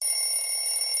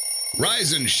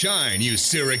Rise and shine, you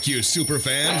Syracuse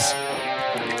superfans.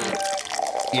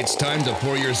 It's time to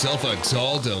pour yourself a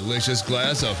tall, delicious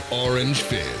glass of Orange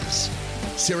Fizz.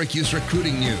 Syracuse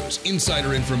recruiting news,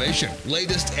 insider information,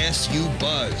 latest SU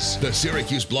buzz. The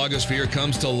Syracuse blogosphere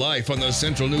comes to life on the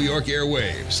Central New York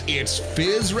airwaves. It's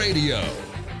Fizz Radio.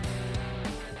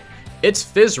 It's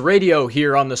Fizz Radio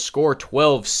here on the Score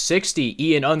 1260.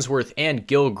 Ian Unsworth and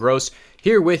Gil Gross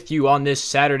here with you on this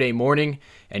Saturday morning.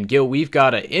 And Gil, we've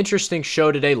got an interesting show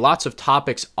today. Lots of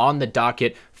topics on the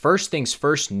docket. First things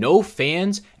first, no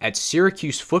fans at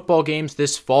Syracuse football games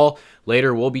this fall.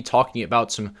 Later, we'll be talking about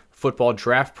some football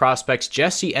draft prospects.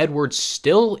 Jesse Edwards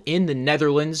still in the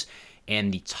Netherlands,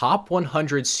 and the Top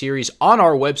 100 series on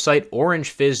our website,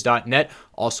 orangefizz.net.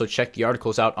 Also, check the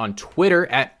articles out on Twitter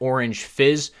at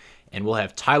orangefizz. And we'll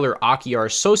have Tyler Aki, our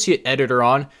associate editor,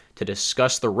 on to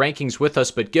discuss the rankings with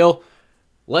us. But Gil,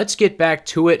 let's get back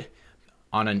to it.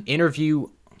 On an interview,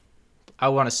 I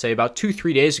want to say about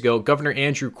 2-3 days ago, Governor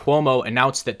Andrew Cuomo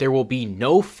announced that there will be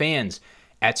no fans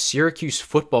at Syracuse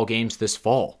football games this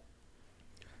fall.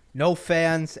 No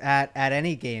fans at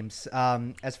any games.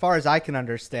 As far as I can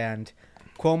understand,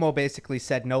 Cuomo basically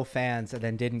said no fans and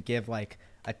then didn't give like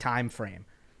a time frame.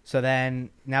 So then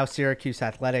now Syracuse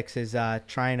Athletics is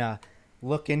trying to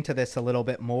look into this a little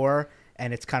bit more,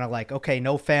 and it's kind of like, okay,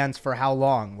 no fans for how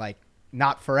long? Like,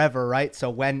 not forever, right? So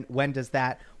when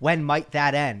might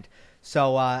that end?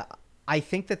 So I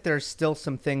think that there's still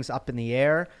some things up in the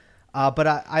air, but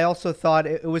I also thought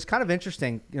it was kind of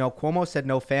interesting. You know, Cuomo said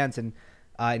no fans in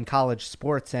college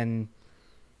sports, and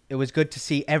it was good to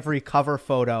see every cover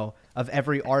photo of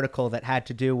every article that had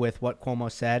to do with what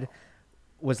Cuomo said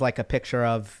was like a picture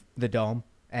of the Dome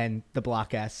and the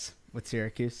Block S with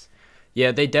Syracuse.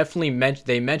 Yeah, they definitely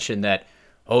mentioned that.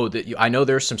 I know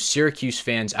there's some Syracuse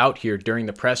fans out here during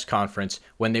the press conference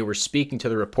when they were speaking to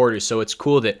the reporters. So it's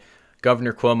cool that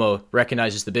Governor Cuomo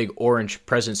recognizes the big orange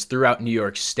presence throughout New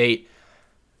York State.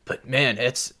 But man,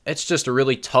 it's just a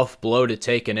really tough blow to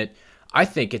take, and I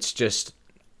think it's just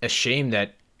a shame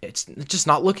that it's just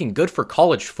not looking good for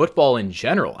college football in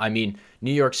general. I mean,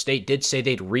 New York State did say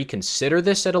they'd reconsider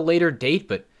this at a later date,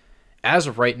 but as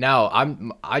of right now,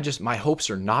 my hopes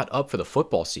are not up for the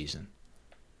football season.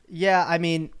 Yeah, I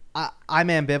mean, I'm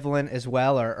ambivalent as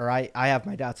well, or I have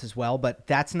my doubts as well, but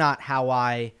that's not how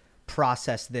I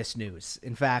process this news.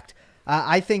 In fact,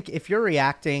 I think if you're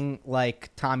reacting like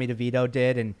Tommy DeVito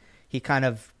did, and he kind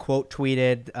of quote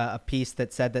tweeted a piece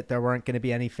that said that there weren't going to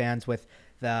be any fans with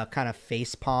the kind of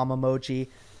face palm emoji,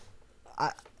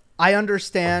 I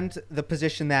understand the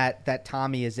position that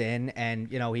Tommy is in,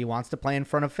 and, you know, he wants to play in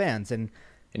front of fans. And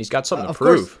he's got something to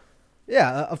prove. Course,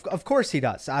 yeah, of course he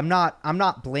does. I'm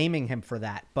not blaming him for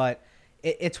that, but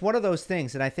it's one of those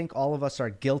things, and I think all of us are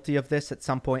guilty of this at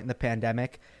some point in the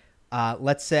pandemic.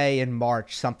 Let's say in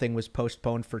March something was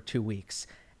postponed for 2 weeks,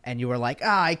 and you were like,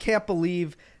 I can't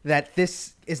believe that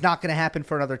this is not going to happen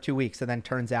for another 2 weeks, and then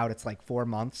turns out it's like 4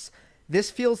 months.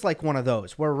 This feels like one of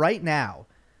those where right now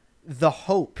the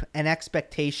hope and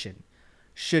expectation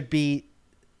should be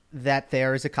that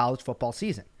there is a college football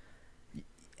season.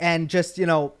 And just, you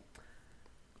know,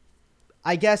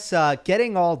 I guess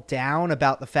getting all down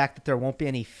about the fact that there won't be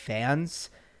any fans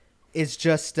is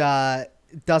just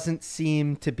doesn't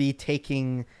seem to be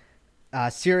taking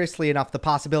seriously enough the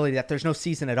possibility that there's no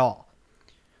season at all.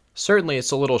 Certainly,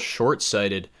 it's a little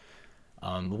short-sighted.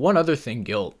 One other thing,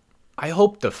 Gil, I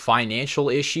hope the financial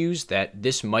issues that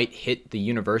this might hit the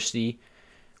university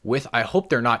with, I hope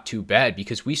they're not too bad,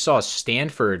 because we saw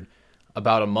Stanford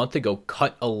about a month ago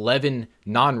cut 11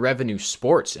 non-revenue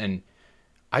sports, and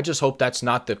I just hope that's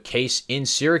not the case in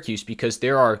Syracuse, because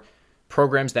there are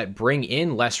programs that bring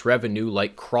in less revenue,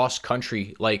 like cross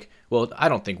country, I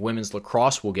don't think women's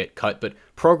lacrosse will get cut, but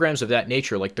programs of that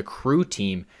nature, like the crew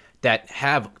team, that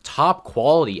have top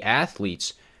quality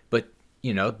athletes, but,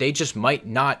 you know, they just might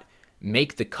not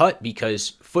make the cut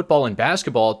because football and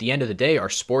basketball at the end of the day are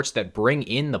sports that bring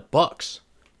in the bucks.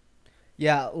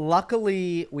 Yeah,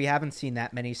 luckily we haven't seen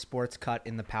that many sports cut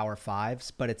in the Power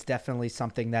Fives, but it's definitely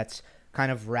something that's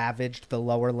kind of ravaged the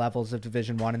lower levels of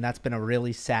Division I, and that's been a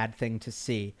really sad thing to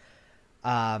see.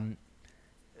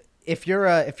 If you're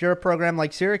a program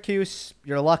like Syracuse,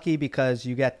 you're lucky because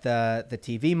you get the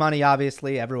TV money.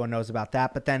 Obviously, everyone knows about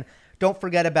that. But then don't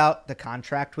forget about the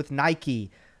contract with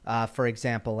Nike, for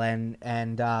example, and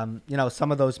you know,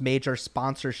 some of those major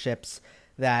sponsorships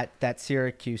that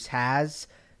Syracuse has.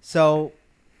 So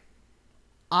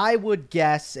I would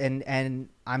guess, and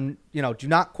I'm, you know, do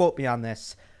not quote me on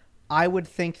this, I would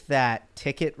think that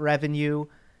ticket revenue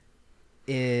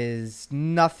is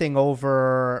nothing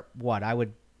over what I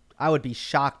would be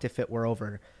shocked if it were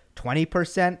over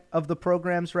 20% of the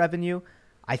program's revenue.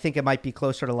 I think it might be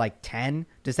closer to like 10.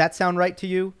 Does that sound right to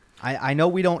you? I know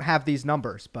we don't have these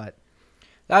numbers, but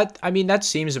that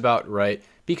seems about right,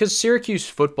 because Syracuse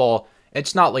football,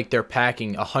 it's not like they're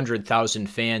packing 100,000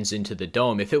 fans into the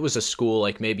dome. If it was a school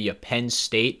like maybe a Penn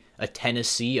State, a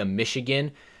Tennessee, a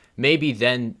Michigan, maybe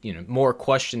then, more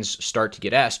questions start to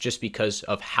get asked just because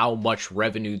of how much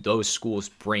revenue those schools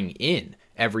bring in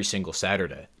every single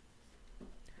Saturday.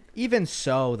 Even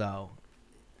so, though,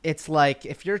 it's like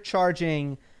if you're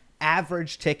charging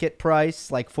average ticket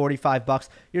price like $45,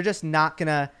 you're just not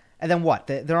gonna. And then what?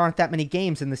 There aren't that many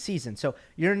games in the season, so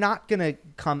you're not gonna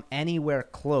come anywhere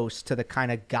close to the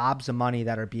kind of gobs of money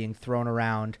that are being thrown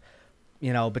around,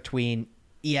 between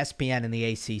ESPN and the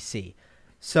ACC.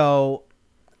 So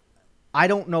I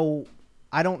don't know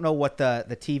what the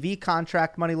TV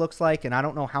contract money looks like, and I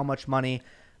don't know how much money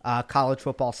college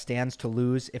football stands to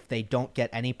lose if they don't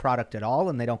get any product at all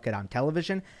and they don't get on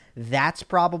television. That's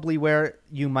probably where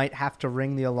you might have to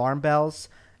ring the alarm bells.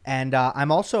 And I'm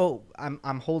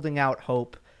holding out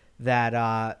hope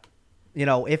that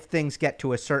if things get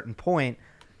to a certain point,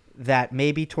 that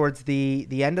maybe towards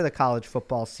the end of the college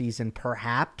football season,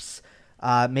 perhaps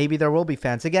maybe there will be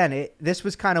fans again. This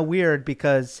was kind of weird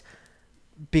because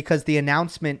the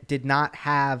announcement did not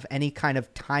have any kind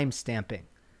of time stamping.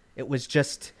 It was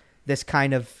just this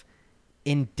kind of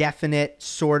indefinite,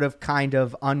 sort of kind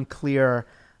of unclear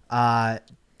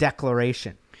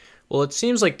declaration. Well, it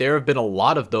seems like there have been a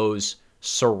lot of those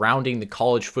surrounding the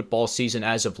college football season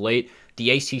as of late.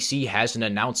 The ACC hasn't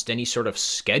announced any sort of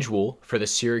schedule for the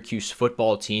Syracuse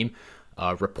football team.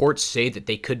 Reports say that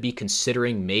they could be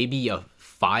considering maybe a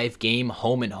 5-game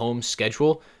home-and-home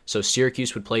schedule. So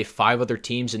Syracuse would play 5 other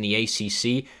teams in the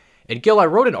ACC. And Gil, I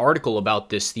wrote an article about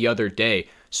this the other day,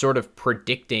 sort of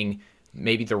predicting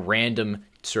maybe the random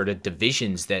sort of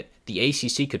divisions that the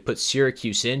ACC could put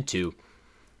Syracuse into.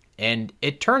 And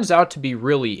it turns out to be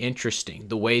really interesting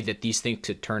the way that these things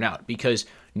could turn out, because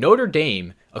Notre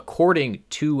Dame, according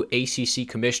to ACC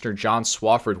Commissioner John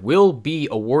Swofford, will be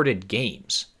awarded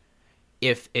games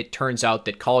if it turns out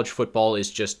that college football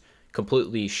is just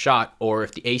completely shot, or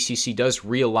if the ACC does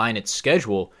realign its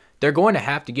schedule, they're going to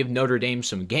have to give Notre Dame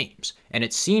some games. And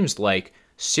it seems like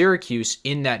Syracuse,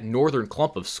 in that northern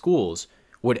clump of schools,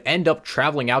 would end up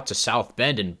traveling out to South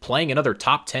Bend and playing another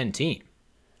top 10 team.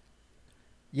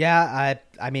 Yeah,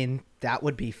 I mean, that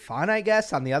would be fun, I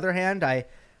guess. On the other hand,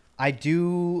 I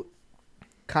do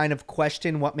kind of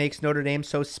question what makes Notre Dame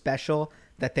so special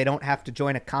that they don't have to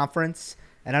join a conference,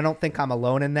 and I don't think I'm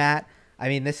alone in that. I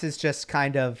mean, this is just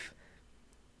kind of,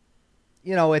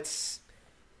 it's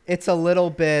a little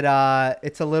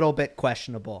bit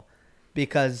questionable,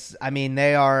 because I mean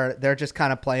they're just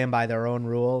kind of playing by their own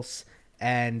rules,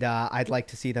 and I'd like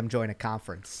to see them join a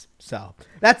conference. So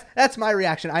that's my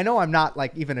reaction. I know I'm not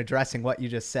like even addressing what you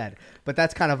just said, but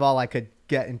that's kind of all I could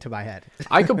get into my head.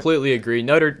 I completely agree.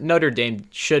 Notre Dame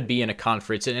should be in a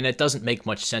conference, and it doesn't make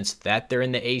much sense that they're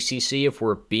in the ACC if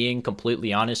we're being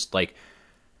completely honest. Like,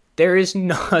 there is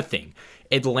nothing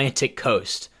Atlantic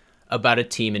Coast about a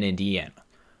team in Indiana.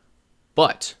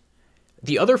 But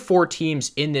the other 4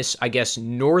 teams in this, I guess,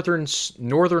 northern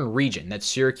region that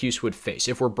Syracuse would face,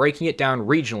 if we're breaking it down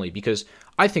regionally, because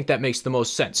I think that makes the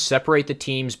most sense. Separate the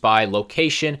teams by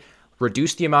location,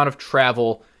 reduce the amount of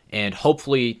travel, and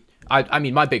hopefully, I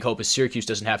mean, my big hope is Syracuse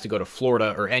doesn't have to go to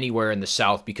Florida or anywhere in the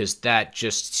South, because that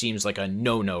just seems like a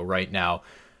no-no right now.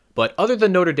 But other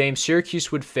than Notre Dame,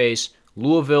 Syracuse would face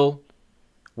Louisville,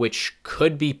 which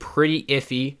could be pretty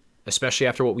iffy, especially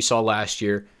after what we saw last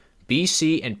year,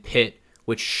 BC, and Pitt,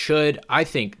 which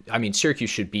Syracuse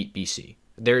should beat BC.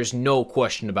 There's no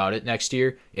question about it next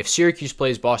year. If Syracuse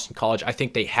plays Boston College, I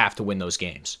think they have to win those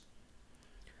games.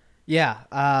 Yeah,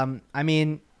 I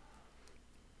mean,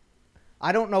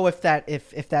 I don't know if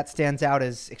that stands out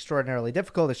as extraordinarily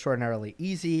difficult, extraordinarily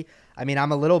easy. I mean,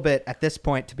 I'm a little bit, at this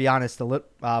point, to be honest,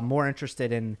 more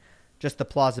interested in just the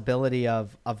plausibility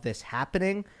of this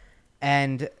happening.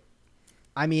 And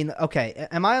I mean, okay,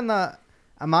 am I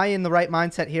in the right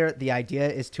mindset here? The idea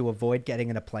is to avoid getting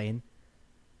in a plane.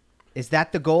 Is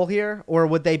that the goal here? Or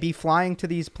would they be flying to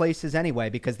these places anyway?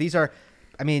 Because these are,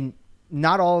 I mean,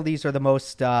 not all of these are the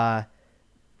most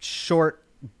short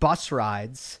bus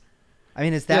rides. I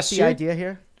mean, is that the idea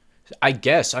here? I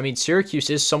guess. I mean, Syracuse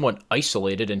is somewhat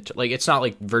isolated, and like it's not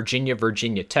like Virginia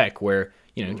Tech, where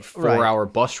 4-hour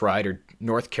bus ride, or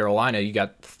North Carolina, you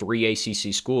got 3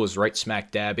 ACC schools right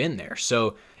smack dab in there.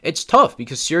 So it's tough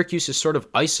because Syracuse is sort of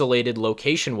isolated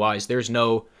location-wise. There's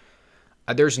no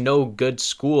good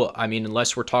school. I mean,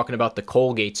 unless we're talking about the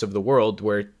Colgates of the world,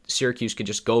 where Syracuse could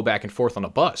just go back and forth on a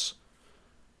bus.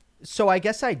 So I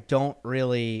guess I don't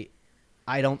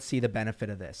see the benefit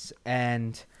of this.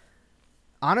 And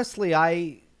honestly,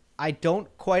 I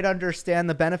don't quite understand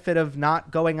the benefit of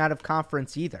not going out of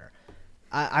conference either.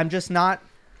 I'm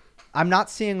not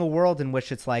seeing a world in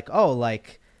which it's like, oh,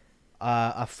 like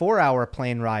a 4-hour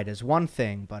plane ride is one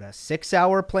thing, but a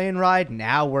 6-hour plane ride,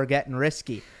 now we're getting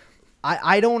risky.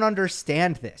 I don't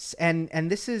understand this. And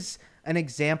this is an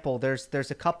example.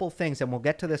 There's a couple things, and we'll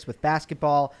get to this with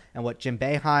basketball and what Jim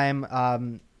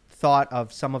Boeheim thought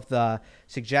of some of the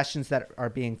suggestions that are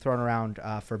being thrown around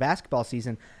for basketball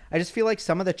season. I just feel like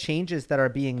some of the changes that are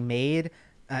being made,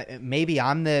 maybe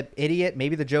I'm the idiot,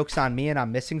 maybe the joke's on me and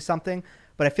I'm missing something,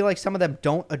 but I feel like some of them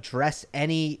don't address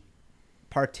any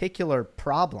particular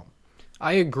problem.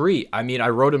 I agree. I mean, I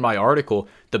wrote in my article,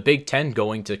 the Big Ten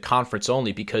going to conference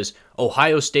only because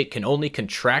Ohio State can only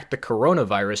contract the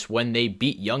coronavirus when they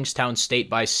beat Youngstown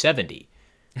State by 70.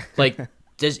 Like,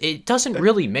 it doesn't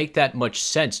really make that much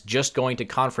sense just going to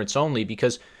conference only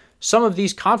because some of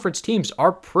these conference teams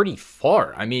are pretty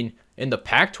far. I mean, in the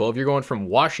Pac-12, you're going from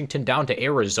Washington down to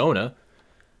Arizona.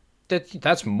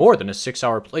 That's more than a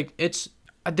 6-hour. Like,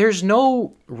 there's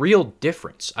no real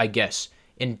difference, I guess.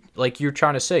 And like you're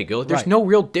trying to say, Gil, there's no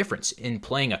real difference in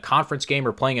playing a conference game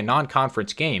or playing a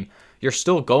non-conference game. You're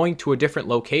still going to a different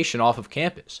location off of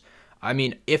campus. I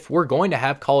mean, if we're going to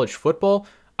have college football,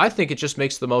 I think it just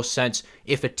makes the most sense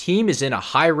if a team is in a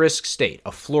high-risk state,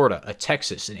 a Florida, a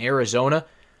Texas, an Arizona,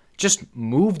 just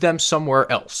move them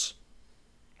somewhere else.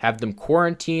 Have them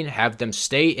quarantine, have them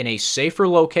stay in a safer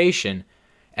location,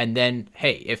 and then,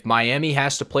 hey, if Miami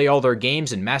has to play all their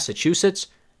games in Massachusetts,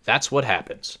 that's what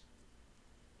happens.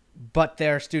 But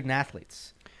they're student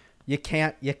athletes. You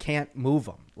can't move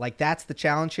them. Like, that's the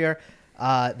challenge here.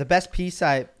 The best piece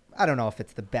I don't know if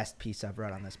it's the best piece I've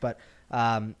read on this, but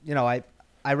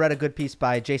I read a good piece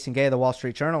by Jason Gay of the Wall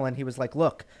Street Journal, and he was like,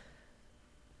 look,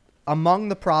 among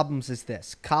the problems is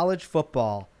this: college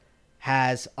football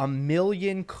has a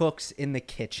million cooks in the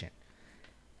kitchen,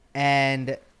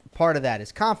 and part of that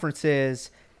is conferences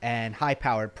and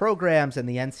high-powered programs and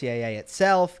the NCAA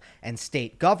itself and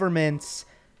state governments.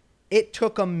 It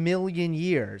took a million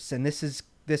years, and this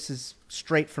is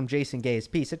straight from Jason Gay's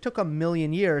piece. It took a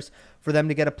million years for them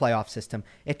to get a playoff system.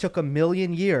 It took a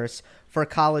million years for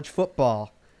college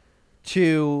football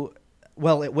it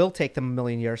will take them a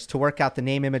million years to work out the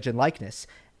name, image, and likeness.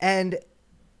 And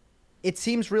it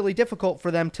seems really difficult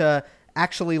for them to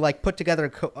actually like put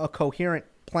together a coherent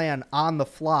plan on the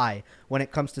fly when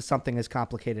it comes to something as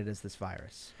complicated as this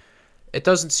virus. It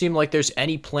doesn't seem like there's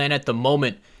any plan at the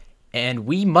moment. And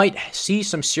we might see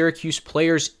some Syracuse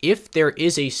players, if there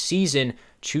is a season,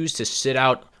 choose to sit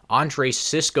out. Andre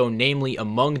Cisco, namely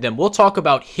among them. We'll talk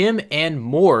about him and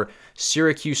more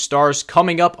Syracuse stars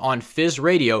coming up on Fizz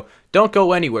Radio. Don't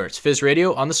go anywhere. It's Fizz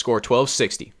Radio on the Score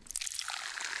 1260.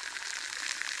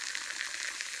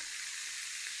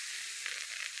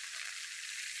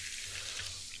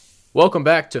 Welcome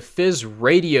back to Fizz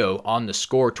Radio on the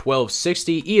Score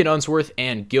 1260. Ian Unsworth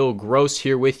and Gil Gross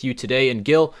here with you today. And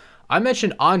Gil, I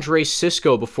mentioned Andre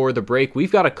Cisco before the break.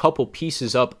 We've got a couple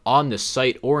pieces up on the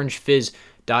site,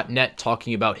 orangefizz.net,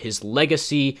 talking about his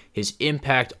legacy, his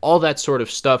impact, all that sort of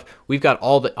stuff. We've got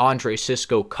all the Andre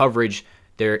Cisco coverage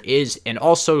there is. And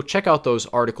also check out those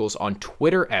articles on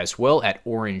Twitter as well at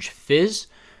orangefizz.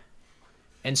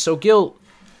 And so, Gil,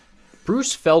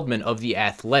 Bruce Feldman of The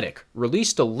Athletic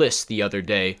released a list the other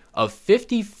day of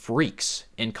 50 freaks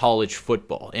in college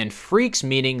football. And freaks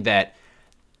meaning that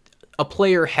a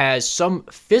player has some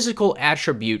physical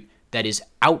attribute that is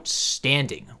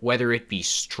outstanding, whether it be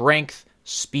strength,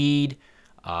 speed,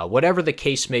 whatever the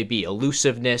case may be,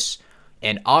 elusiveness,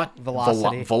 and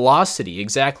velocity,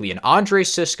 exactly. And Andre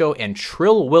Cisco and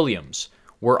Trill Williams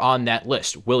were on that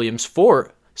list. Williams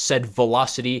for said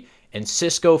velocity, and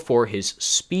Cisco for his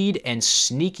speed and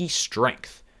sneaky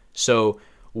strength. So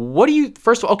what do you,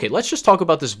 first of all, okay, let's just talk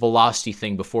about this velocity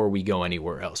thing before we go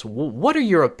anywhere else. What are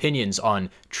your opinions on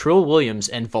Trill Williams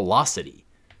and velocity?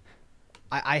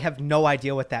 I have no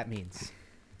idea what that means.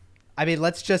 I mean,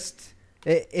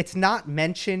 it's not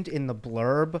mentioned in the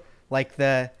blurb, like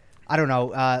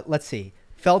let's see.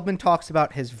 Feldman talks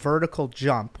about his vertical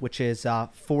jump, which is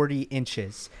 40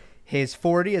 inches. His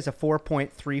 40 is a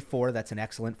 4.34. That's an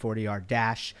excellent 40-yard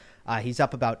dash. He's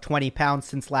up about 20 pounds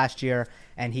since last year,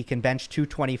 and he can bench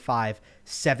 225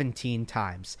 17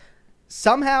 times.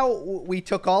 Somehow we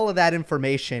took all of that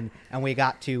information and we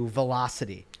got to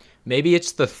velocity. Maybe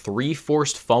it's the 3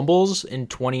 forced fumbles in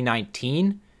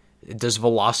 2019. Does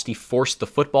velocity force the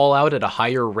football out at a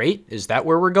higher rate? Is that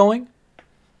where we're going?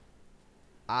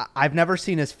 I've never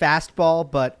seen his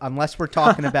fastball, but unless we're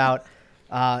talking about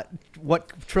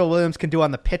What Trill Williams can do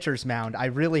on the pitcher's mound, I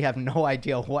really have no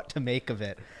idea what to make of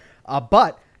it.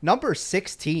 But number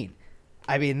 16,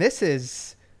 I mean, this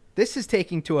is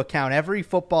taking into account every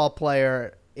football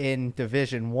player in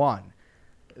Division One.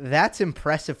 That's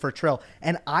impressive for Trill.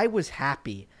 And I was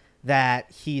happy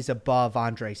that he's above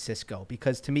Andre Cisco,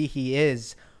 because to me, he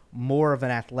is more of an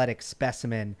athletic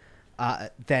specimen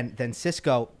than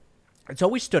Cisco. It's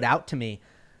always stood out to me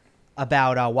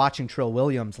about watching Trill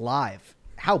Williams live,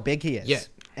 how big he is. Yeah.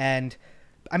 And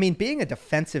I mean, being a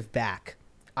defensive back,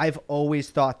 I've always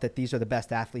thought that these are the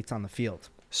best athletes on the field.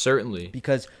 Certainly.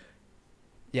 Because,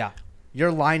 yeah,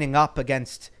 you're lining up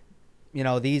against,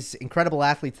 these incredible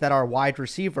athletes that are wide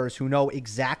receivers who know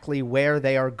exactly where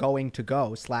they are going to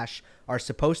go / are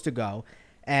supposed to go.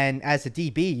 And as a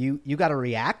DB, you got to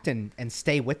react and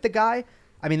stay with the guy.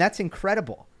 I mean, that's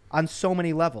incredible on so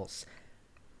many levels.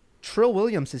 Trill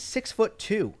Williams is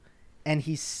 6'2", and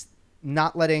he's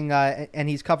not letting and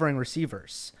he's covering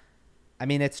receivers. I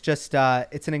mean, it's just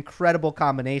it's an incredible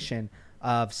combination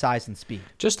of size and speed.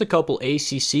 Just a couple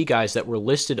ACC guys that were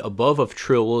listed above of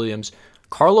Trill Williams.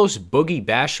 Carlos Boogie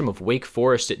Basham of Wake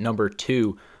Forest at number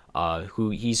 2, who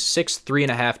he's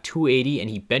 6'3.5", 280, and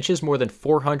he benches more than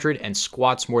 400 and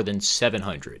squats more than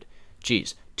 700.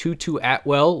 Jeez. Tutu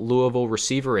Atwell, Louisville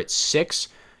receiver at 6,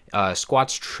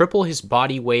 squats triple his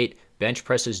body weight, bench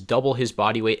presses double his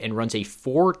body weight, and runs a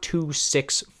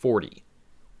 4.26 40.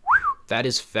 That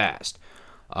is fast.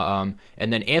 And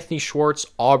then Anthony Schwartz,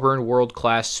 Auburn,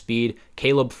 world-class speed.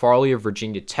 Caleb Farley of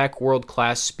Virginia Tech,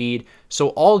 world-class speed. So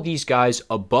all of these guys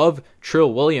above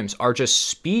Trill Williams are just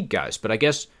speed guys, but I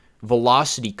guess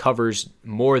velocity covers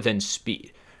more than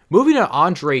speed. Moving to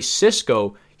Andre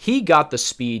Cisco, he got the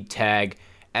speed tag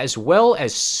as well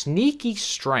as sneaky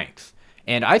strength.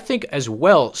 And I think as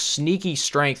well, sneaky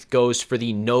strength goes for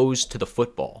the nose to the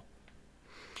football.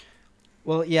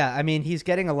 Well, yeah, I mean, he's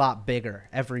getting a lot bigger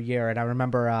every year. And I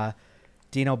remember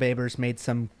Dino Babers made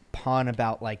some pun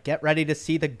about, like, get ready to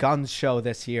see the guns show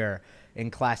this year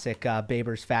in classic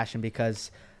Babers fashion,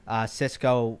 because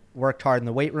Cisco worked hard in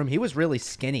the weight room. He was really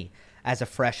skinny as a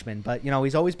freshman, but,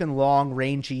 he's always been long,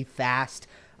 rangy, fast.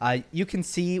 You can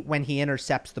see when he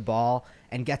intercepts the ball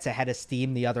and gets ahead of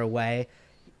steam the other way,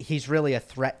 he's really a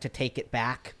threat to take it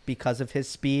back because of his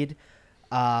speed.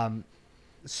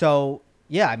 So,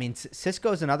 yeah, I mean,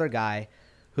 Cisco's another guy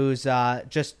who's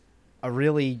just a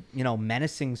really,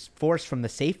 menacing force from the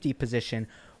safety position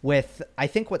with, I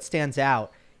think what stands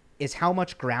out is how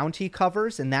much ground he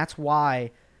covers, and that's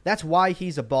why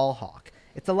he's a ball hawk.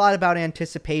 It's a lot about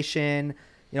anticipation,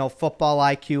 football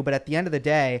IQ, but at the end of the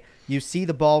day, you see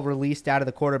the ball released out of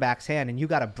the quarterback's hand, and you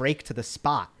got to break to the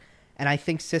spot. And I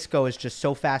think Cisco is just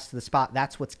so fast to the spot.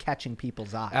 That's what's catching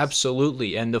people's eyes.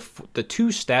 Absolutely. And the two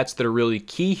stats that are really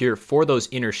key here for those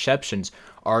interceptions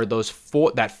are that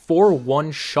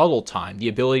 4-1 shuttle time, the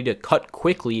ability to cut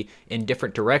quickly in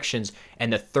different directions,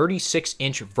 and the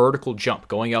 36-inch vertical jump,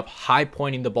 going up high,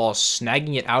 pointing the ball,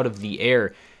 snagging it out of the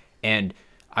air. And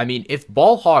I mean, if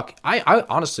ball hawk, I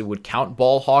honestly would count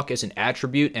ball hawk as an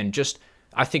attribute, and just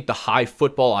I think the high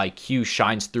football IQ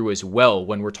shines through as well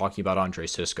when we're talking about Andre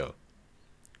Cisco.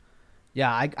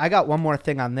 Yeah, I got one more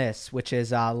thing on this, which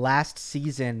is last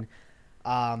season,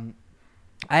 I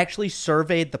actually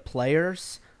surveyed the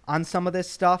players on some of this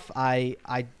stuff. I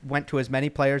went to as many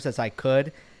players as I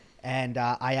could, and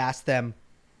I asked them,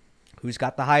 who's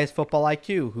got the highest football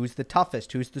IQ, who's the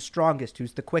toughest, who's the strongest,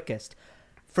 who's the quickest.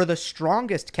 For the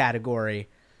strongest category,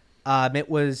 it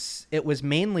was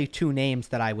mainly two names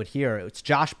that I would hear. It's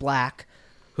Josh Black,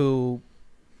 who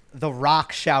The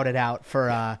Rock shouted out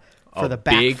for the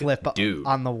backflip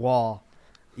on the wall.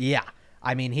 Yeah.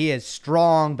 I mean, he is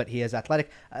strong, but he is athletic.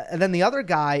 And then the other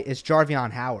guy is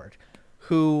Jarvion Howard,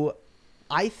 who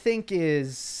I think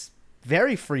is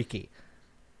very freaky.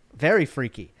 Very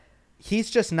freaky.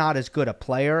 He's just not as good a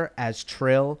player as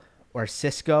Trill or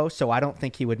Cisco, so I don't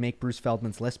think he would make Bruce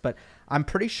Feldman's list. But I'm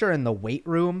pretty sure in the weight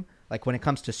room, like when it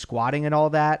comes to squatting and all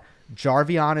that,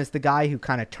 Jarvion is the guy who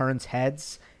kind of turns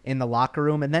heads in the locker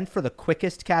room. And then for the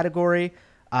quickest category,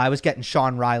 I was getting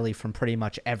Sean Riley from pretty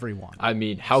much everyone. I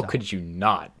mean, how could you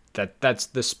not? That's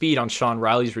the speed on Sean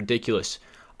Riley's ridiculous.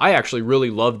 I actually really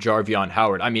love Jarvion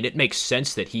Howard. I mean, it makes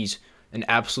sense that he's an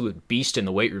absolute beast in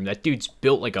the weight room. That dude's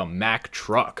built like a Mack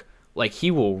truck. Like,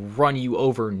 he will run you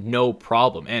over no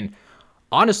problem. And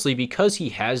honestly, because he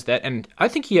has that, and I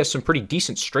think he has some pretty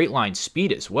decent straight line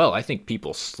speed as well. I think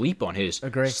people sleep on his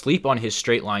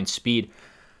straight line speed.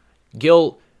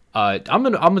 Gil, I'm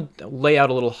gonna lay out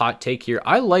a little hot take here.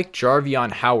 I like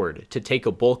Jarvion Howard to take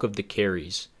a bulk of the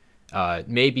carries.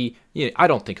 Maybe, I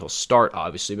don't think he'll start,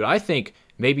 obviously, but I think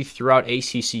maybe throughout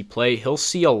ACC play, he'll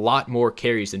see a lot more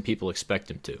carries than people expect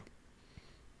him to.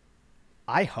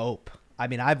 I hope. I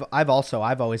mean, I've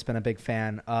always been a big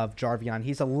fan of Jarvion.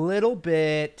 He's a little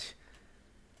bit,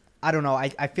 I don't know.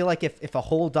 I feel like if a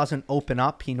hole doesn't open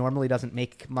up, he normally doesn't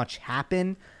make much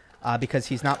happen because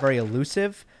he's not very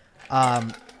elusive.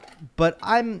 But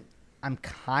I'm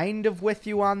kind of with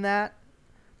you on that.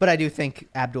 But I do think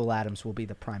Abdul Adams will be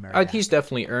the primary. He's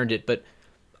definitely earned it, but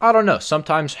I don't know.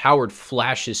 Sometimes Howard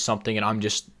flashes something, and I'm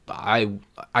just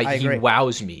he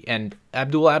wows me, and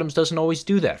Abdul Adams doesn't always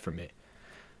do that for me.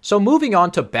 So moving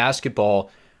on to basketball,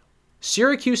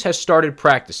 Syracuse has started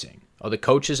practicing. The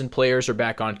coaches and players are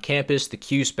back on campus. The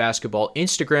 'Cuse basketball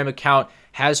Instagram account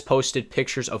has posted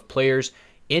pictures of players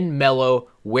in Mello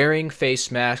wearing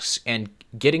face masks and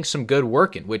getting some good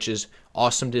work in, which is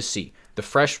awesome to see. The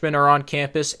freshmen are on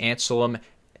campus, Anselm,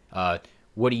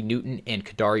 Woody Newton, and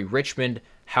Kadari Richmond.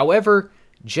 However,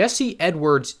 Jesse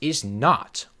Edwards is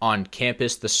not on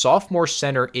campus. The sophomore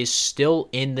center is still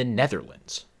in the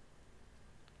Netherlands.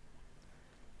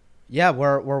 Yeah,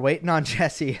 we're waiting on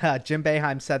Jesse. Jim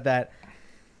Boeheim said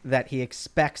that he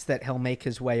expects that he'll make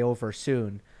his way over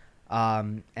soon.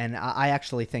 And I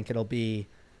actually think it'll be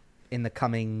in the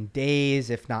coming days,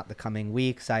 if not the coming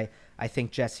weeks. I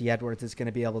think Jesse Edwards is going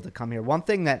to be able to come here. One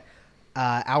thing that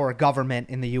our government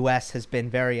in the U.S. has been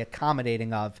very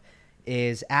accommodating of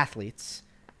is athletes.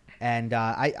 And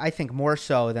I think more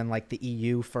so than like the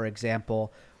EU, for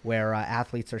example, where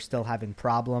athletes are still having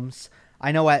problems.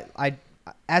 I know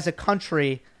as a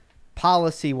country,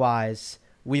 policy-wise,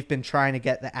 we've been trying to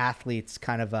get the athletes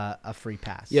kind of a free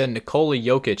pass. Yeah, Nikola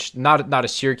Jokic, not a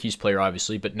Syracuse player,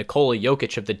 obviously, but Nikola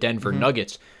Jokic of the Denver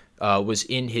Nuggets was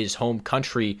in his home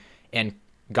country and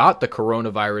got the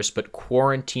coronavirus, but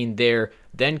quarantined there,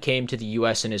 then came to the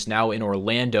U.S. and is now in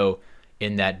Orlando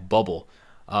in that bubble.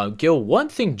 Gil, one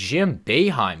thing Jim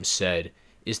Boeheim said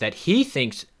is that he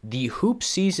thinks the hoop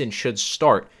season should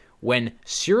start when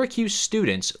Syracuse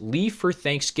students leave for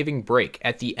Thanksgiving break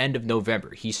at the end of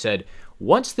November. He said,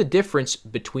 "What's the difference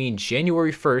between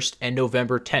January 1st and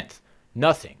November 10th?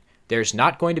 Nothing. There's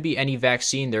not going to be any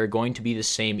vaccine. There are going to be the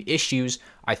same issues.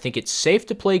 I think it's safe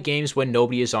to play games when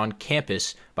nobody is on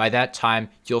campus. By that time,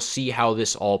 you'll see how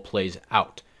this all plays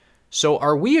out." So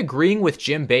are we agreeing with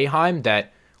Jim Boeheim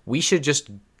that we should just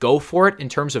go for it in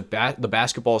terms of the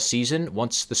basketball season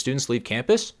once the students leave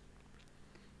campus?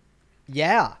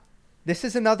 Yeah. This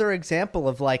is another example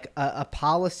of like a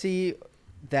policy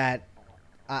that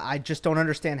I just don't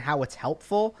understand how it's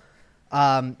helpful.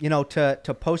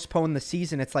 To postpone the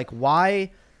season, it's like,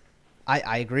 why?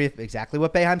 I agree with exactly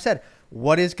what Boeheim said.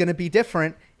 What is going to be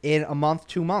different in a month,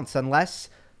 2 months, unless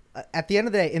at the end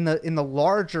of the day, in the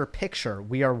larger picture,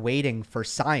 we are waiting for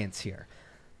science here,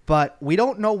 but we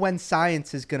don't know when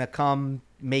science is going to come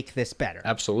make this better.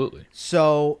 Absolutely.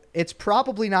 So it's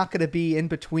probably not going to be in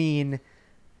between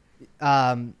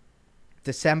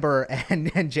December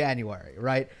and January,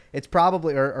 right? It's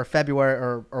probably or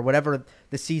February or whatever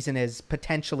the season is,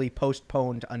 potentially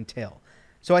postponed until.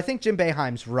 So I think Jim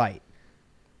Boeheim's right.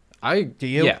 Do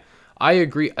you? Yeah, I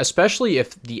agree, especially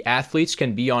if the athletes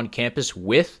can be on campus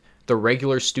with the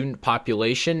regular student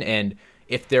population, and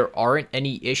if there aren't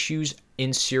any issues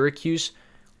in Syracuse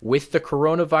with the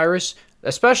coronavirus,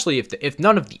 especially if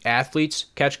none of the athletes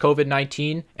catch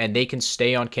COVID-19 and they can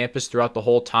stay on campus throughout the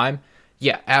whole time,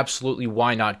 yeah, absolutely,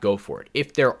 why not go for it?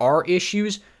 If there are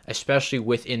issues, especially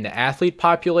within the athlete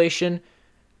population,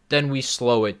 then we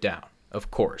slow it down, of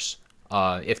course.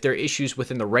 If there are issues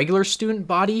within the regular student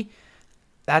body,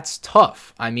 that's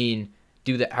tough. I mean,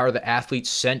 are the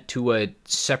athletes sent to a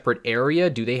separate area?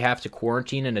 Do they have to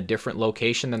quarantine in a different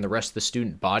location than the rest of the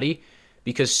student body?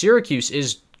 Because Syracuse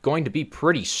is going to be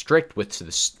pretty strict with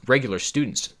the regular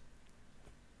students.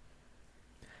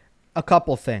 A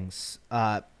couple things.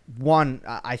 One,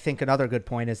 I think another good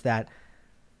point is that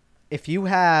if you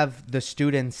have the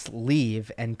students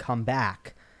leave and come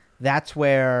back, that's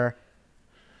where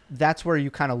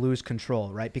you kind of lose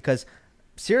control, right? Because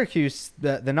Syracuse,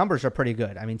 the numbers are pretty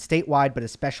good. I mean, statewide, but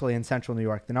especially in central New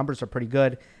York, the numbers are pretty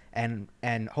good, and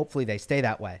hopefully they stay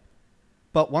that way.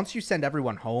 But once you send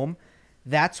everyone home,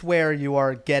 that's where you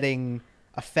are getting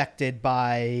affected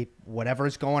by whatever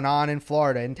is going on in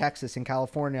Florida, in Texas, in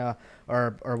California,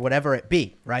 or whatever it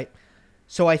be, right?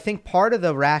 So I think part of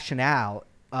the rationale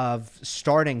of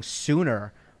starting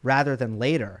sooner rather than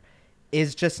later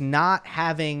is just not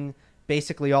having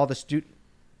basically all the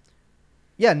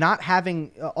not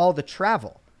having all the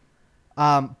travel.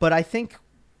 But I think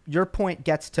your point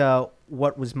gets to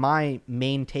what was my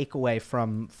main takeaway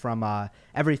from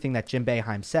everything that Jim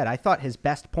Boeheim said. I thought his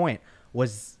best point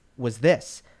was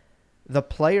this. the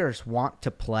players want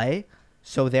to play,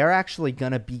 so they're actually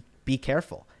going to be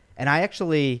careful. And I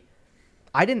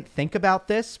didn't think about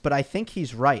this, but I think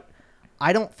he's right.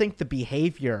 I don't think the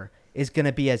behavior is going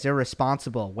to be as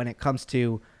irresponsible when it comes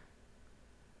to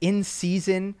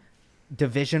in-season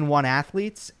Division I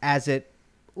athletes as it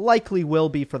likely will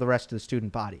be for the rest of the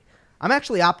student body. I'm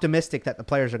actually optimistic that the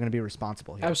players are going to be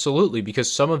responsible here. Absolutely,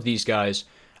 because some of these guys,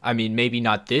 I mean, maybe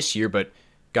not this year, but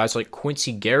guys like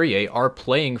Quincy Guerrier are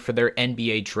playing for their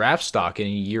NBA draft stock in a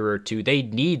year or two. They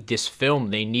need this film.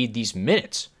 They need these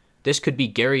minutes. This could be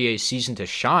Guerrier's season to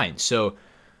shine. So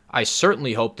I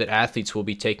certainly hope that athletes will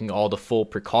be taking all the full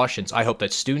precautions. I hope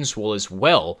that students will as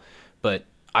well. But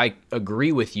I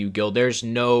agree with you, Gil. There's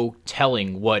no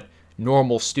telling what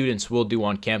normal students will do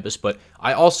on campus. But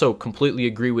I also completely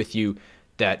agree with you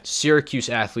that Syracuse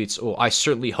athletes, well, I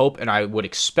certainly hope and I would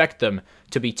expect them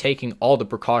to be taking all the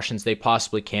precautions they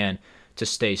possibly can to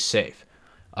stay safe.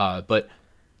 But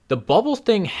the bubble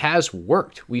thing has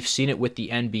worked. We've seen it with the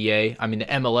NBA. I mean, the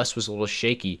MLS was a little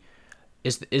shaky.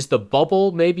 Is the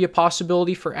bubble maybe a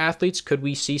possibility for athletes? Could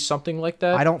we see something like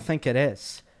that? I don't think it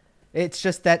is. It's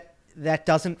just that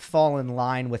doesn't fall in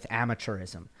line with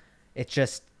amateurism.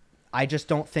 I just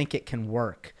don't think it can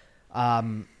work.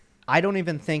 I don't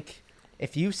even think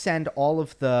if you send all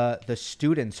of the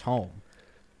students home,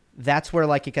 that's where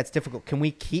like it gets difficult. Can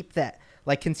we keep that?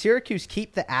 Like, can Syracuse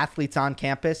keep the athletes on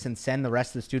campus and send the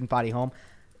rest of the student body home?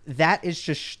 That is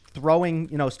just throwing,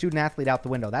 student athlete out the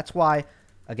window. That's why,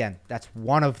 again, that's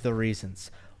one of the reasons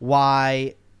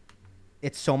why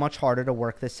it's so much harder to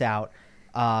work this out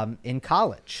in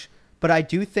college. But I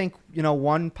do think,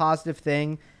 one positive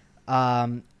thing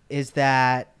is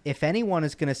that if anyone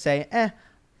is going to say,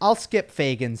 I'll skip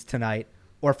Fagans tonight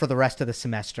or for the rest of the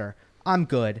semester, I'm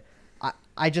good.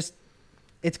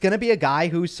 It's going to be a guy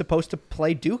who's supposed to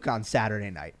play Duke on Saturday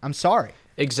night. I'm sorry.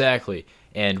 Exactly.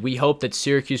 And we hope that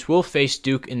Syracuse will face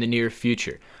Duke in the near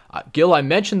future. Gil, I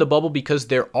mentioned the bubble because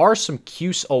there are some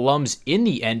Cuse alums in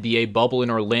the NBA bubble in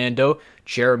Orlando.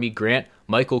 Jeremy Grant,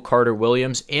 Michael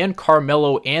Carter-Williams, and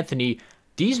Carmelo Anthony.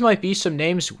 These might be some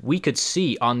names we could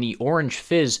see on the Orange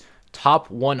Fizz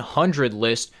Top 100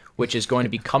 list, which is going to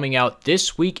be coming out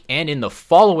this week and in the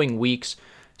following weeks.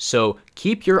 So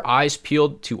keep your eyes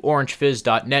peeled to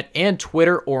orangefizz.net and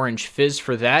Twitter OrangeFizz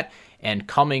for that. And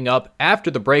coming up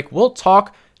after the break, we'll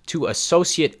talk to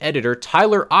Associate Editor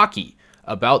Tyler Aki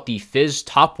about the Fizz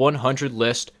Top 100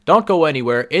 list. Don't go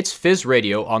anywhere. It's Fizz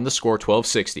Radio on the Score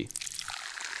 1260.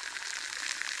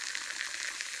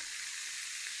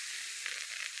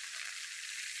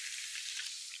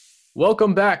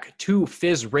 Welcome back to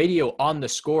Fizz Radio on the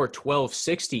Score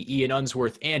 1260. Ian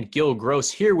Unsworth and Gil Gross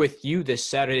here with you this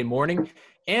Saturday morning,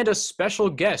 and a special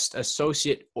guest,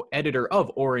 associate editor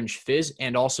of Orange Fizz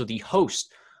and also the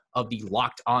host of the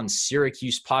Locked On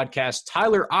Syracuse podcast.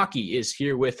 Tyler Aki is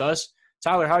here with us.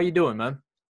 Tyler, how you doing, man?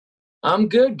 I'm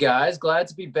good, guys. Glad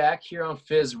to be back here on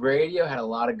Fizz Radio. Had a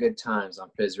lot of good times on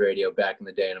Fizz Radio back in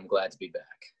the day, and I'm glad to be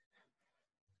back.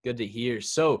 Good to hear.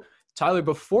 So, Tyler,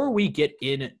 before we get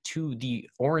into the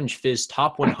Orange Fizz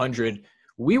Top 100,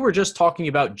 we were just talking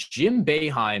about Jim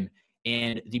Boeheim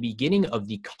and the beginning of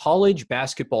the college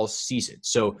basketball season.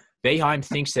 So Boeheim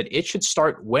thinks that it should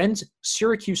start when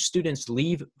Syracuse students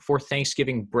leave for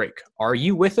Thanksgiving break. Are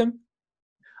you with him?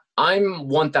 I'm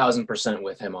 1,000%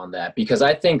 with him on that, because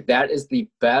I think that is the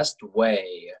best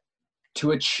way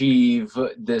to achieve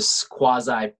this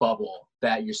quasi-bubble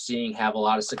that you're seeing have a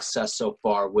lot of success so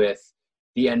far with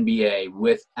the NBA,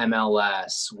 with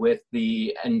MLS, with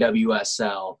the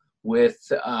NWSL, with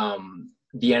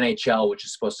the NHL, which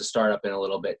is supposed to start up in a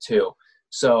little bit too.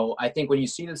 So I think when you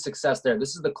see the success there,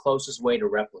 this is the closest way to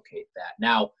replicate that.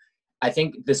 Now, I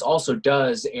think this also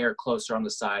does err closer on the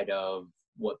side of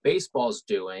what baseball's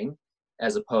doing,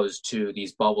 as opposed to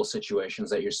these bubble situations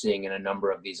that you're seeing in a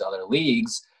number of these other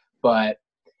leagues.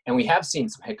 And we have seen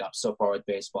some hiccups so far with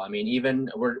baseball. I mean, even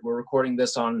we're recording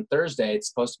this on Thursday. It's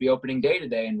supposed to be opening day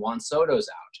today, and Juan Soto's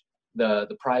out,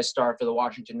 the prize star for the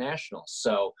Washington Nationals.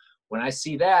 So when I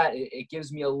see that, it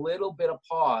gives me a little bit of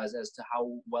pause as to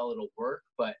how well it'll work.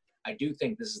 But I do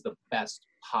think this is the best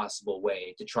possible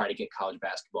way to try to get college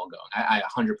basketball going. I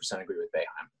 100% agree with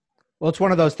Boeheim. Well, it's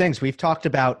one of those things. We've talked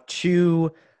about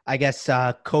two, I guess,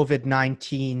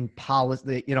 COVID-19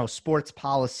 policy, sports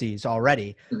policies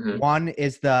already. Mm-hmm. One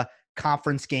is the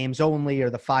conference games only, or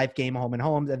the 5-game home and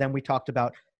homes. And then we talked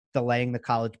about delaying the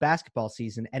college basketball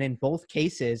season. And in both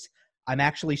cases, I'm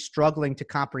actually struggling to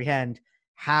comprehend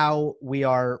how we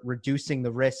are reducing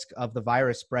the risk of the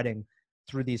virus spreading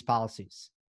through these policies.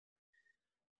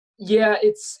 Yeah,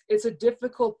 it's a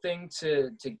difficult thing to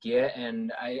get.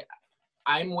 And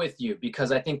I'm with you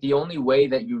because I think the only way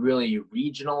that you really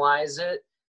regionalize it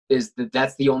is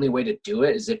that's the only way to do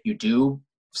it is if you do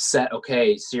set,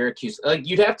 okay, Syracuse, like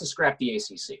you'd have to scrap the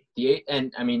ACC.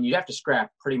 And I mean, you'd have to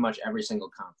scrap pretty much every single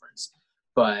conference.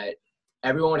 But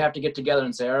everyone would have to get together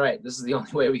and say, all right, this is the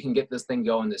only way we can get this thing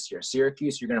going this year.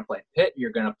 Syracuse, you're going to play Pitt,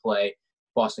 you're going to play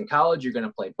Boston College, you're going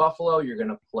to play Buffalo, you're going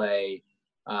to play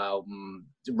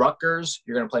Rutgers,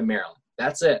 you're going to play Maryland.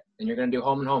 That's it. And you're going to do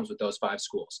home and homes with those 5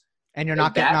 schools. And you're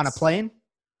not getting on a plane?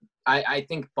 I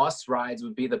think bus rides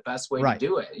would be the best way to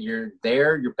do it. You're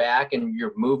there, you're back, and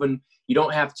you're moving. You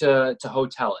don't have to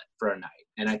hotel it for a night.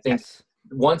 And I think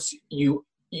once you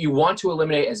want to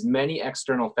eliminate as many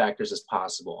external factors as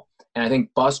possible. And I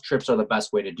think bus trips are the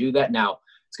best way to do that. Now,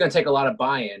 it's going to take a lot of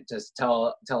buy-in to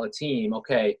tell a team,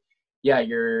 okay, yeah,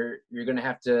 you're going to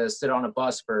have to sit on a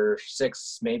bus for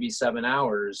 6, maybe 7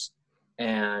 hours.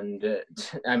 And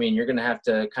I mean, you're going to have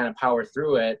to kind of power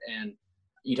through it. And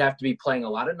you'd have to be playing a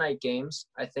lot of night games,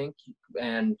 I think.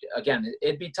 And again,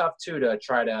 it'd be tough too to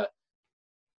try to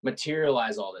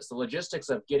materialize all this. The logistics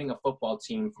of getting a football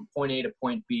team from point A to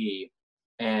point B,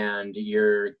 and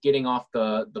you're getting off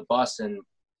the bus and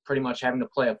pretty much having to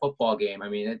play a football game. I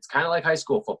mean, it's kind of like high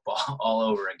school football all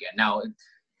over again. Now,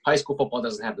 high school football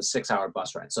doesn't have the 6-hour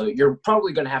bus ride. So you're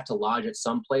probably going to have to lodge at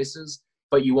some places,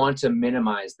 but you want to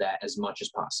minimize that as much as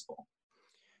possible.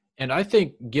 And I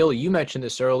think, Gil, you mentioned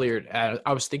this earlier.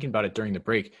 I was thinking about it during the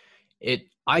break.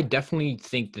 I definitely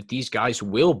think that these guys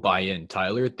will buy in,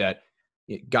 Tyler, that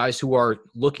guys who are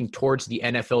looking towards the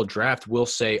NFL draft will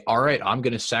say, all right, I'm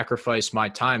going to sacrifice my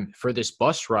time for this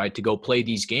bus ride to go play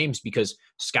these games because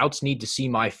scouts need to see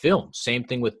my film. Same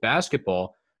thing with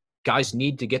basketball. Guys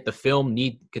need to get the film,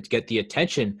 need to get the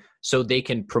attention so they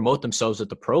can promote themselves at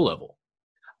the pro level.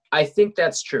 I think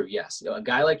that's true, yes. A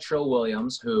guy like Trill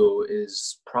Williams, who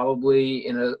is probably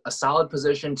in a solid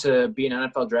position to be an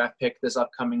NFL draft pick this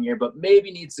upcoming year, but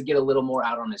maybe needs to get a little more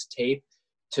out on his tape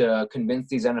to convince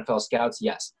these NFL scouts,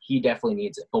 yes, he definitely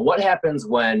needs it. But what happens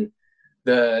when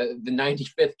the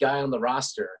 95th guy on the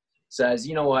roster says,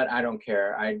 you know what, I don't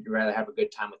care. I'd rather have a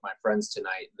good time with my friends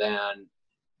tonight than –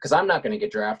 because I'm not going to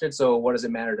get drafted, so what does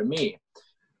it matter to me?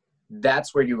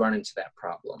 That's where you run into that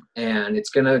problem. And it's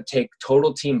going to take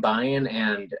total team buy-in.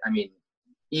 And I mean,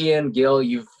 Ian, Gil,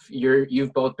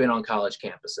 you've both been on college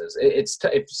campuses.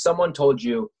 If someone told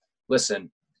you,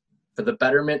 listen, for the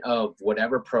betterment of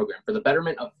whatever program, for the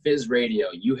betterment of Fizz Radio,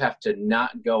 you have to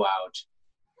not go out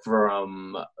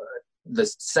from the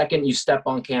second you step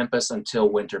on campus until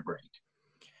winter break.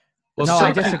 Well, no,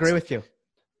 I disagree with you.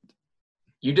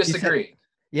 You disagree?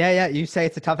 Yeah. You say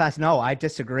it's a tough ask. No, I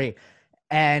disagree.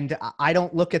 And I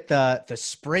don't look at the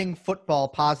spring football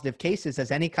positive cases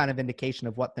as any kind of indication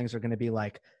of what things are going to be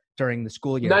like during the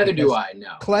school year. Neither do I,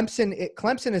 no.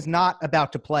 Clemson is not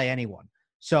about to play anyone.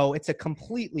 So it's a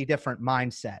completely different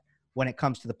mindset when it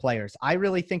comes to the players. I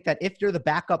really think that if you're the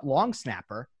backup long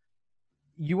snapper,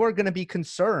 you are going to be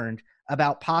concerned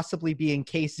about possibly being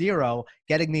case zero,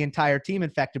 getting the entire team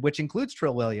infected, which includes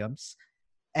Trill Williams.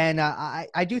 And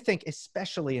I do think,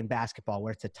 especially in basketball,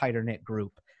 where it's a tighter knit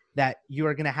group, that you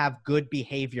are going to have good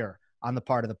behavior on the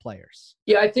part of the players.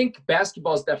 Yeah, I think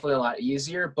basketball is definitely a lot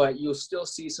easier, but you'll still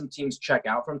see some teams check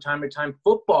out from time to time.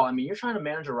 Football, I mean, you're trying to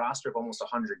manage a roster of almost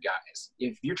 100 guys.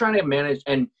 If you're trying to manage,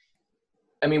 and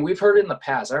I mean, we've heard it in the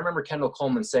past. I remember Kendall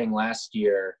Coleman saying last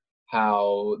year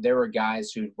how there were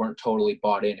guys who weren't totally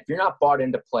bought in. If you're not bought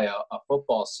in to play a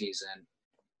football season,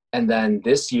 and then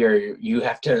this year you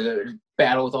have to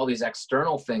battle with all these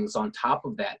external things on top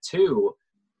of that too.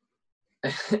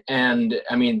 And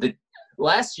I mean,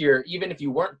 last year, even if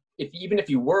you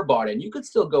were bought in, you could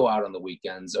still go out on the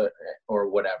weekends or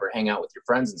whatever, hang out with your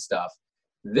friends and stuff.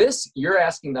 This, you're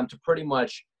asking them to pretty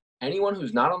much anyone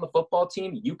who's not on the football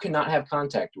team, you cannot have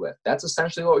contact with. That's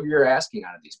essentially what you're asking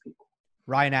out of these people.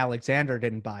 Ryan Alexander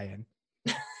didn't buy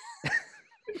in.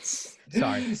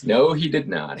 Sorry. No, he did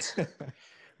not.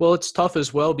 Well, it's tough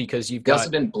as well because you've got – he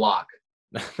also didn't block.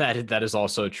 That is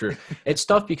also true. It's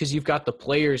tough because you've got the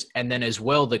players and then as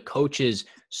well the coaches,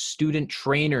 student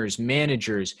trainers,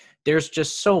 managers. There's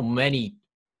just so many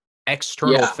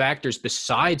external factors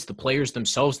besides the players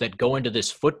themselves that go into this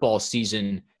football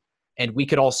season, and we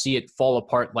could all see it fall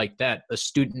apart like that. A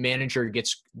student manager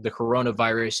gets the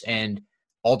coronavirus and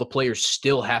all the players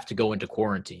still have to go into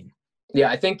quarantine. Yeah,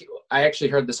 I think I actually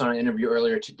heard this on an interview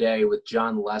earlier today with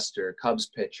John Lester, Cubs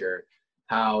pitcher,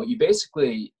 how you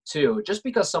basically, too, just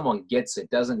because someone gets it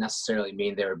doesn't necessarily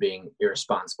mean they're being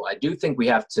irresponsible. I do think we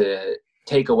have to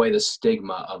take away the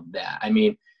stigma of that. I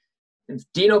mean, if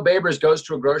Dino Babers goes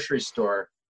to a grocery store,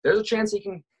 there's a chance he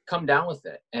can come down with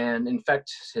it and infect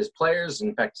his players,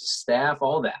 infect his staff,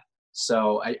 all that.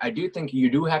 So I do think you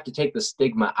do have to take the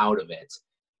stigma out of it,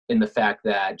 in the fact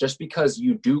that just because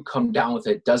you do come down with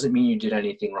it doesn't mean you did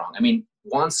anything wrong. I mean,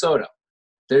 Juan Soto,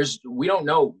 we don't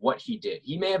know what he did.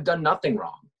 He may have done nothing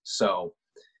wrong. So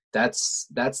that's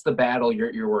the battle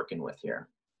you're working with here.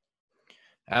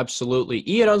 Absolutely.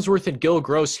 Ian Unsworth and Gil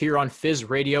Gross here on Fizz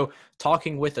Radio,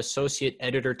 talking with associate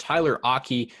editor Tyler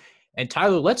Aki. And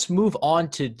Tyler, let's move on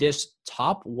to this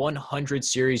top 100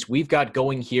 series we've got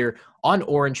going here on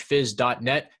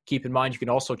orangefizz.net. Keep in mind, you can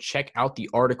also check out the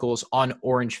articles on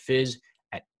Orange Fizz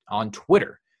on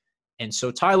Twitter. And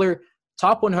so, Tyler,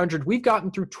 top 100, we've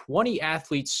gotten through 20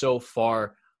 athletes so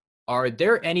far. Are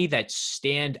there any that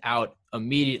stand out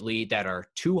immediately that are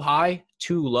too high,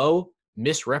 too low,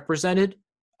 misrepresented?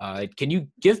 Can you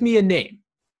give me a name?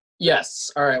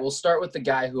 Yes. All right. We'll start with the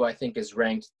guy who I think is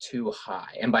ranked too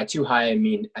high. And by too high, I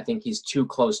mean I think he's too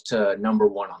close to number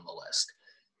one on the list.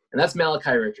 And that's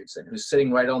Malachi Richardson, who's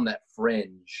sitting right on that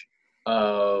fringe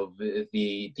of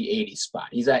the 80 spot.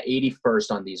 He's at 81st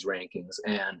on these rankings.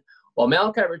 And while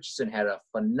Malachi Richardson had a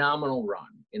phenomenal run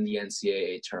in the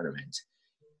NCAA tournament,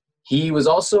 he was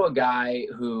also a guy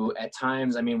who at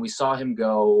times, I mean, we saw him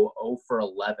go 0 for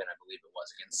 11, I believe it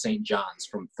was, against St. John's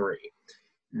from 3.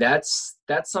 That's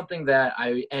something that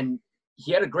and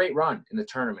he had a great run in the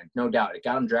tournament, no doubt. It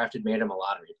got him drafted, made him a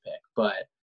lottery pick. But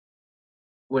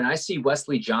when I see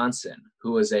Wesley Johnson,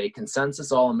 who was a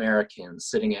consensus All-American,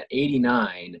 sitting at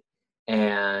 89,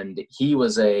 and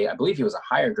I believe he was a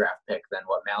higher draft pick than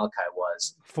what Malachi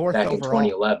was back in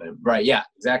 2011. Right, yeah,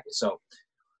 exactly. So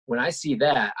when I see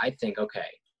that, I think, okay,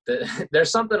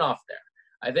 there's something off there.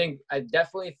 I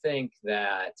definitely think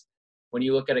that when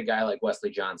you look at a guy like Wesley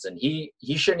Johnson, we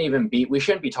shouldn't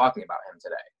be talking about him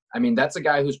today. I mean, that's a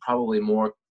guy who's probably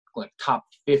more like top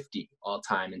 50 all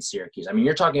time in Syracuse. I mean,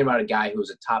 you're talking about a guy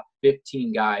who's a top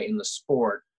 15 guy in the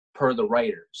sport per the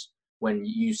writers when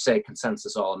you say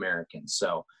consensus All-American.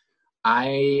 So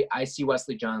I see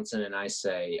Wesley Johnson and I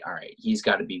say, all right, he's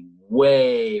got to be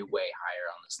way, way higher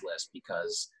on this list,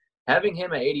 because having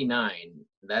him at 89,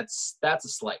 that's a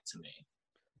slight to me.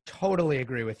 Totally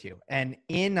agree with you. And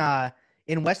in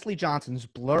Wesley Johnson's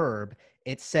blurb,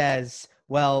 it says,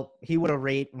 well, he would have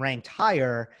ranked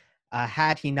higher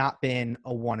had he not been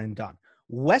a one and done.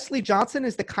 Wesley Johnson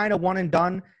is the kind of one and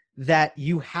done that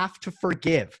you have to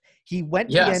forgive. He went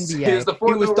to the NBA. He was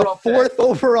the fourth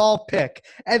overall pick.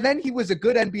 And then he was a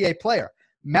good NBA player.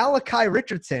 Malachi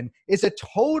Richardson is a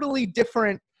totally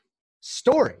different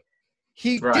story.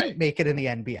 He didn't make it in the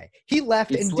NBA. He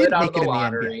left and did make it in the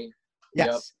NBA. Yes.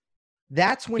 Yep.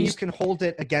 That's when you can hold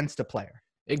it against a player.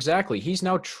 Exactly. He's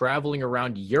now traveling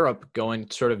around Europe, going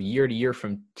sort of year to year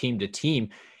from team to team.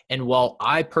 And while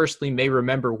I personally may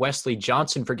remember Wesley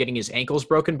Johnson for getting his ankles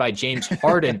broken by James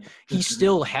Harden, he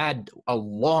still had a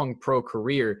long pro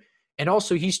career. And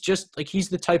also he's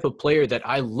the type of player that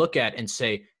I look at and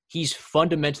say, he's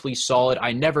fundamentally solid.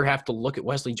 I never have to look at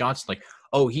Wesley Johnson like,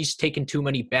 oh, he's taken too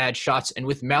many bad shots. And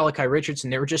with Malachi Richardson,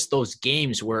 there were just those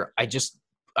games where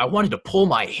I wanted to pull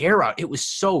my hair out. It was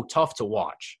so tough to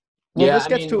watch. Well, this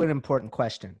gets to an important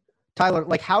question. Tyler,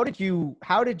 like how did you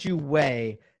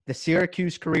weigh the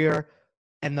Syracuse career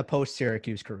and the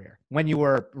post-Syracuse career when you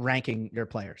were ranking your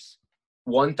players?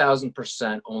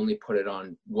 1,000% only put it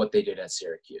on what they did at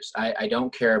Syracuse. I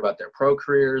don't care about their pro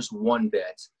careers one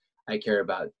bit. I care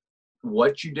about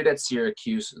what you did at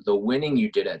Syracuse, the winning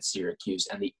you did at Syracuse,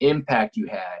 and the impact you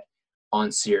had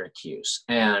on Syracuse.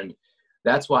 And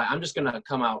that's why I'm just going to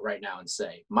come out right now and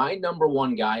say my number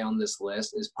one guy on this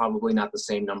list is probably not the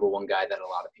same number one guy that a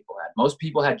lot of people had. Most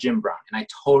people had Jim Brown, and I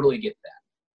totally get that.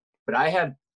 But I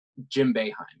have Jim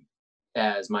Boeheim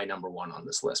as my number one on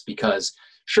this list because,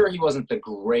 sure, he wasn't the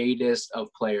greatest of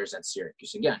players at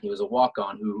Syracuse. Again, he was a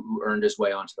walk-on who earned his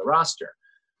way onto the roster.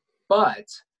 But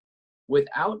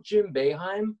without Jim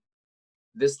Boeheim,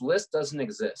 this list doesn't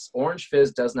exist. Orange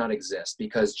Fizz does not exist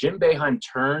because Jim Boeheim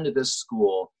turned this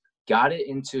school, got it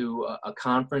into a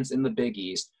conference in the Big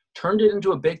East, turned it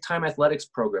into a big-time athletics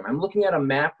program. I'm looking at a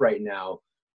map right now,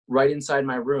 right inside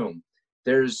my room.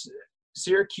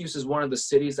 Syracuse is one of the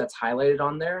cities that's highlighted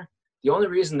on there. The only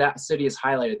reason that city is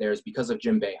highlighted there is because of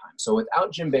Jim Boeheim. So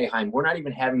without Jim Boeheim, we're not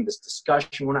even having this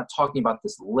discussion. We're not talking about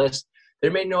this list. There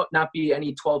may not be any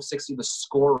 1260 The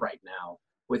Score right now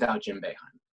without Jim Boeheim.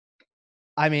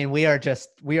 I mean, we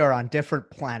are on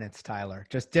different planets, Tyler.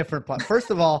 Just different planets.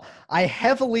 First of all, I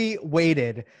heavily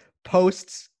weighted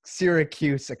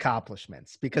post-Syracuse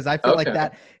accomplishments because I feel like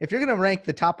that if you're going to rank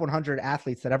the top 100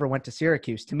 athletes that ever went to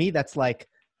Syracuse, to me, that's like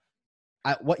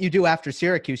what you do after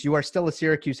Syracuse. You are still a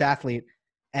Syracuse athlete,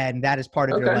 and that is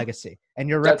part of your legacy. And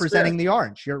you're representing the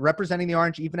orange. You're representing the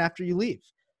orange even after you leave.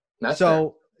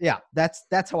 Yeah, that's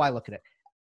how I look at it.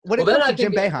 When Well, it then comes I to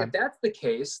Jim think Boeheim, if that's the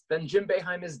case, then Jim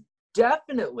Boeheim is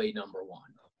definitely number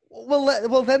one.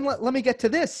 well, then let me get to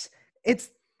this.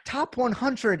 It's top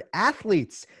 100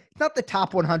 athletes, not the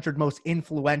top 100 most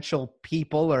influential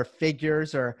people or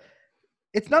figures, or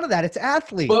it's none of that. It's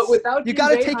athletes. But without you Jim got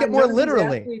to take Boeheim, it more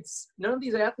literally. None of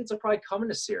these athletes are probably coming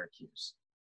to Syracuse.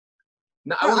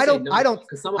 No, I don't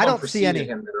because some of I them don't see preceded any.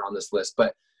 him that are on this list.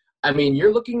 But I mean,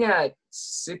 you're looking at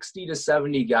 60 to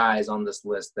 70 guys on this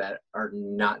list that are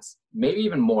not, maybe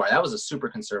even more. That was a super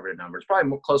conservative number. It's probably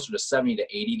more closer to 70 to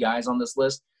 80 guys on this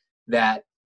list that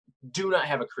do not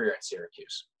have a career at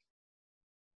Syracuse.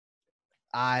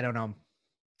 I don't know.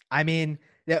 I mean,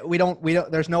 we don't,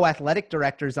 there's no athletic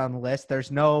directors on the list.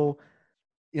 There's no,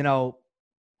 I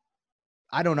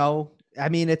don't know. I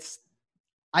mean,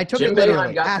 I took Jim it literally.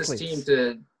 Boeheim got Athletes.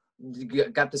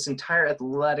 got this entire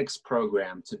athletics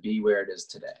program to be where it is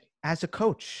today. As a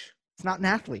coach, it's not an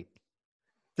athlete.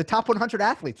 The top 100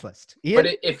 athletes list. Ian?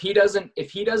 But if he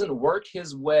doesn't work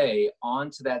his way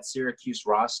onto that Syracuse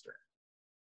roster,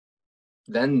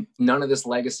 then none of this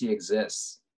legacy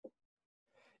exists.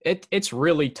 It's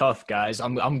really tough, guys.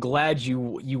 I'm glad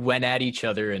you went at each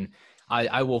other, and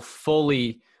I will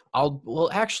fully. I'm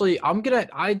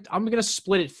gonna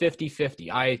split it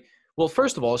 50-50. Well,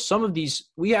 first of all, some of these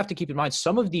we have to keep in mind.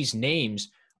 Some of these names,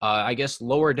 I guess,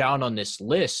 lower down on this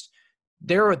list,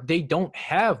 they don't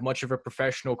have much of a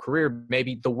professional career.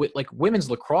 Maybe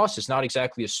women's lacrosse is not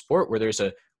exactly a sport where there's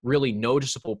a really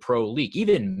noticeable pro league.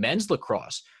 Even men's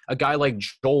lacrosse, a guy like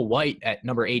Joel White at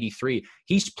number 83,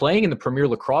 he's playing in the Premier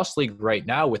Lacrosse League right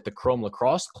now with the Chrome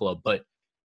Lacrosse Club. But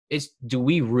do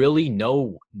we really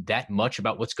know that much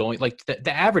about what's going? Like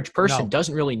the average person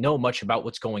doesn't really know much about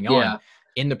what's going on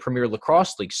in the Premier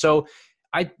Lacrosse League. So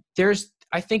I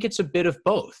think it's a bit of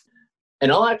both.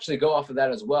 And I'll actually go off of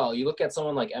that as well. You look at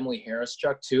someone like Emily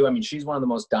Harris-Chuck, too. I mean, she's one of the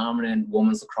most dominant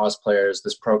women's lacrosse players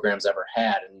this program's ever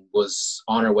had and was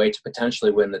on her way to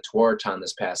potentially win the Tewaaraton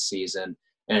this past season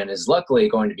and is luckily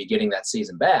going to be getting that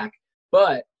season back.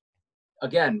 But,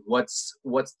 again, what's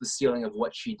the ceiling of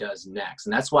what she does next?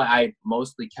 And that's why I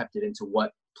mostly kept it into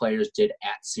what players did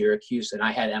at Syracuse, and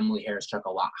I had Emily Harris-Chuck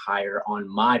a lot higher on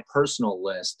my personal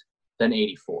list than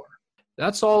 84.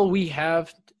 That's all we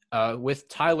have with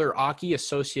Tyler Aki,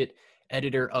 associate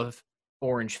editor of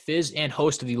Orange Fizz and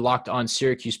host of the Locked On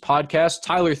Syracuse podcast.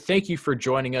 Tyler, thank you for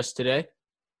joining us today.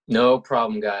 No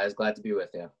problem, guys. Glad to be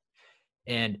with you.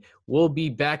 And we'll be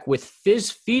back with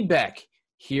Fizz feedback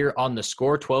here on the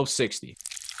Score 1260.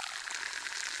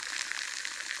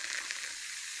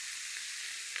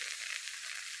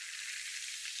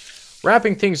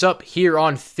 Wrapping things up here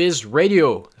on Fizz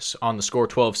Radio on the Score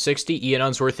 1260, Ian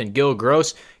Unsworth and Gil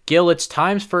Gross. Gil, it's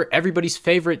time for everybody's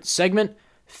favorite segment,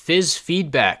 Fizz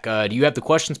Feedback. Do you have the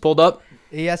questions pulled up?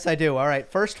 Yes, I do. All right.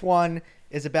 First one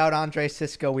is about Andre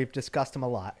Cisco. We've discussed him a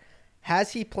lot.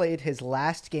 Has he played his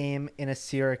last game in a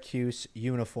Syracuse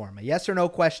uniform? A yes or no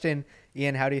question.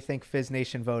 Ian, how do you think Fizz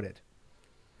Nation voted?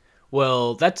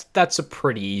 Well, that's a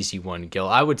pretty easy one, Gil.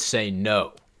 I would say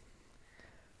no.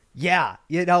 Yeah,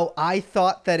 I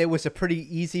thought that it was a pretty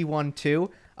easy one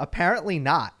too. Apparently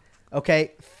not.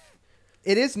 Okay,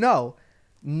 it is no.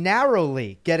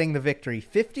 Narrowly getting the victory.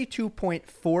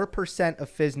 52.4% of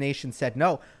Fizz Nation said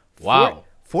no. Wow.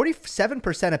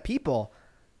 47% of people,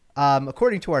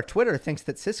 according to our Twitter, thinks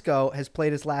that Cisco has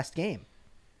played his last game.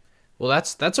 Well,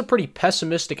 that's a pretty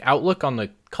pessimistic outlook on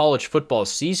the college football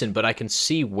season, but I can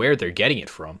see where they're getting it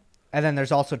from. And then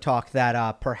there's also talk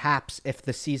that perhaps if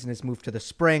the season is moved to the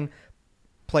spring,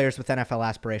 players with NFL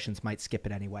aspirations might skip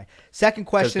it anyway. Second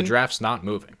question. Because the draft's not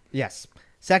moving. Yes.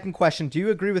 Second question. Do you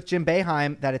agree with Jim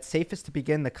Boeheim that it's safest to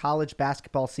begin the college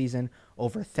basketball season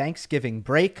over Thanksgiving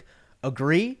break?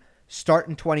 Agree? Start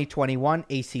in 2021,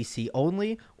 ACC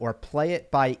only, or play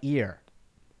it by ear?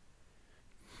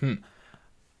 I'm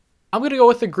going to go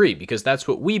with agree because that's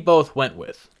what we both went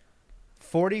with.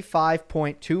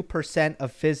 45.2%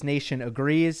 of Fizz Nation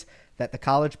agrees that the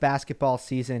college basketball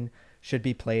season should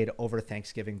be played over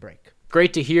Thanksgiving break.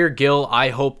 Great to hear, Gil. I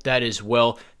hope that as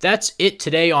well. That's it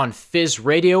today on Fizz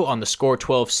Radio on the Score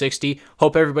 1260.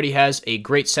 Hope everybody has a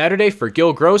great Saturday. For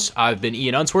Gil Gross, I've been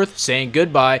Ian Unsworth saying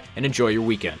goodbye and enjoy your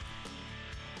weekend.